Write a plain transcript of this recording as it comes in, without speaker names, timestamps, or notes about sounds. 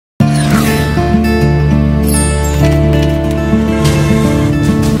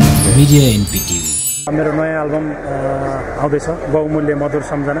Media एनपीटीवी मेरो नयाँ album आउँदैछ बहुमूल्य मधुर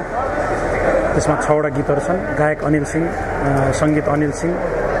सम्झना। त्यसमा 6 वटा गीतहरू छन्। गायक अनिल सिंह, संगीत अनिल सिंह,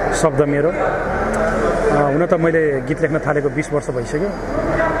 शब्द मेरो। हुन त मैले गीत लेख्न थालेको 20 वर्ष भइसक्यो।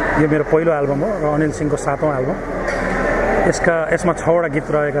 यो मेरो पहिलो एल्बम हो र अनिल सिंहको 7औं एल्बम। यसमा 6 वटा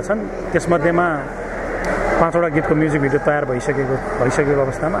गीत रहेका छन्। त्यसमध्येमा 5 वटा गीतको म्युजिक भिडियो तयार भइसकेको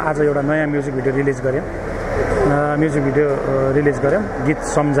अवस्थामा आज एउटा नयाँ म्युजिक भिडियो रिलिज गर्यौं। गीत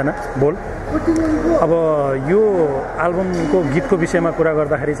सम्झना बोल। अब यो एल्बमको गीतको विषयमा कुरा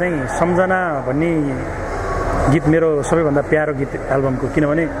गर्दाखेरि चाहिँ सम्झना भन्ने गीत मेरो सबैभन्दा प्यारो गीत एल्बमको,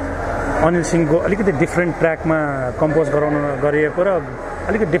 किनभने अनिल सिंहको अलिकति डिफ्रेन्ट ट्र्याकमा कम्पोज गरिएको र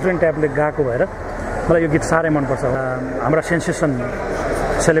अलिकति डिफ्रेन्ट टाइपले गाएको भएर मलाई यो गीत साह्रै मनपर्छ। हाम्रा सेन्सेसन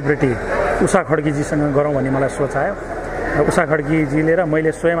सेलिब्रिटी उषा खड्कीजीसँग गरौँ भन्ने मलाई सोच आयो र उषा खड्कीजीले र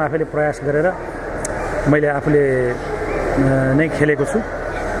मैले स्वयं आफैले प्रयास गरेर मैले आफूले नै खेलेको छु।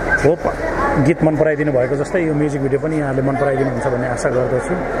 होप गीत मन पराइदिनु भएको जस्तै यो म्युजिक भिडियो पनि यहाँले मन पराइदिनुहुन्छ भन्ने आशा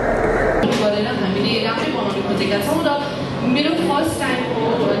गर्दछु। हामीले राम्रै बनाउन खोजेका छौँ र मेरो फर्स्ट टाइम हो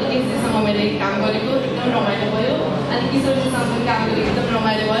निकेशजीसँग मैले काम गरेको, एकदम रमाइलो भयो। अनि किशोरजीसँग पनि काम गरेको एकदम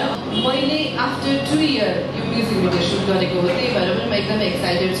रमाइलो भयो। मैले आफ्टर 2 इयर यो म्युजिक भिडियो सुट गरेको हो, त्यही भएर पनि म एकदमै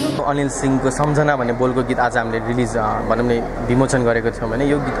एक्साइटेड छु। अनिल सिंहको सम्झना भन्ने बोलको गीत आज हामीले रिलिज भनौँ न विमोचन गरेको थियौँ भने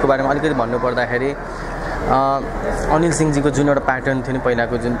यो गीतको बारेमा अलिकति भन्नुपर्दाखेरि अनिल सिंहजीको जुन एउटा प्याटर्न थियो नि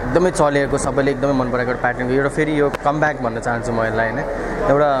पहिलाको, जुन एकदमै चलेको सबैले एकदमै मन पराएको एउटा प्याटर्नको एउटा फेरि यो कमब्याक भन्न चाहन्छु म यसलाई होइन।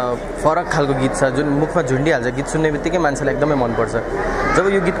 एउटा फरक खालको गीत छ जुन मुखमा झुन्डिहाल्छ। गीत सुन्ने बित्तिकै मान्छेलाई एकदमै मनपर्छ। जब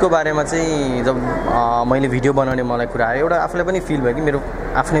यो गीतको बारेमा चाहिँ जब मैले भिडियो बनाउने मलाई कुरा आयो, एउटा आफूलाई पनि फिल भयो कि मेरो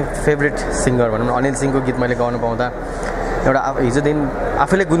आफ्नै फेभरेट सिङ्गर भनौँ न अनिल सिंहको गीत मैले गाउनु पाउँदा एउटा हिजो दिन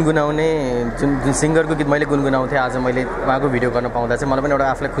आफूले गुनगुनाउने जुन सिङ्गरको गीत मैले गुनगुनाउँथेँ, आज मैले उहाँको भिडियो गर्न पाउँदा चाहिँ मलाई पनि एउटा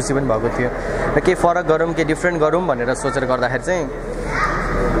आफूलाई खुसी पनि भएको थियो र केही फरक गरौँ, केही डिफ्रेन्ट गरौँ भनेर सोचेर गर्दाखेरि चाहिँ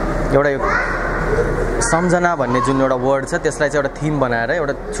एउटा यो सम्झना भन्ने जुन एउटा वर्ड छ त्यसलाई चाहिँ एउटा थिम बनाएर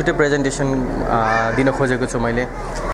एउटा छुट्टै प्रेजेन्टेसन दिन खोजेको छु मैले।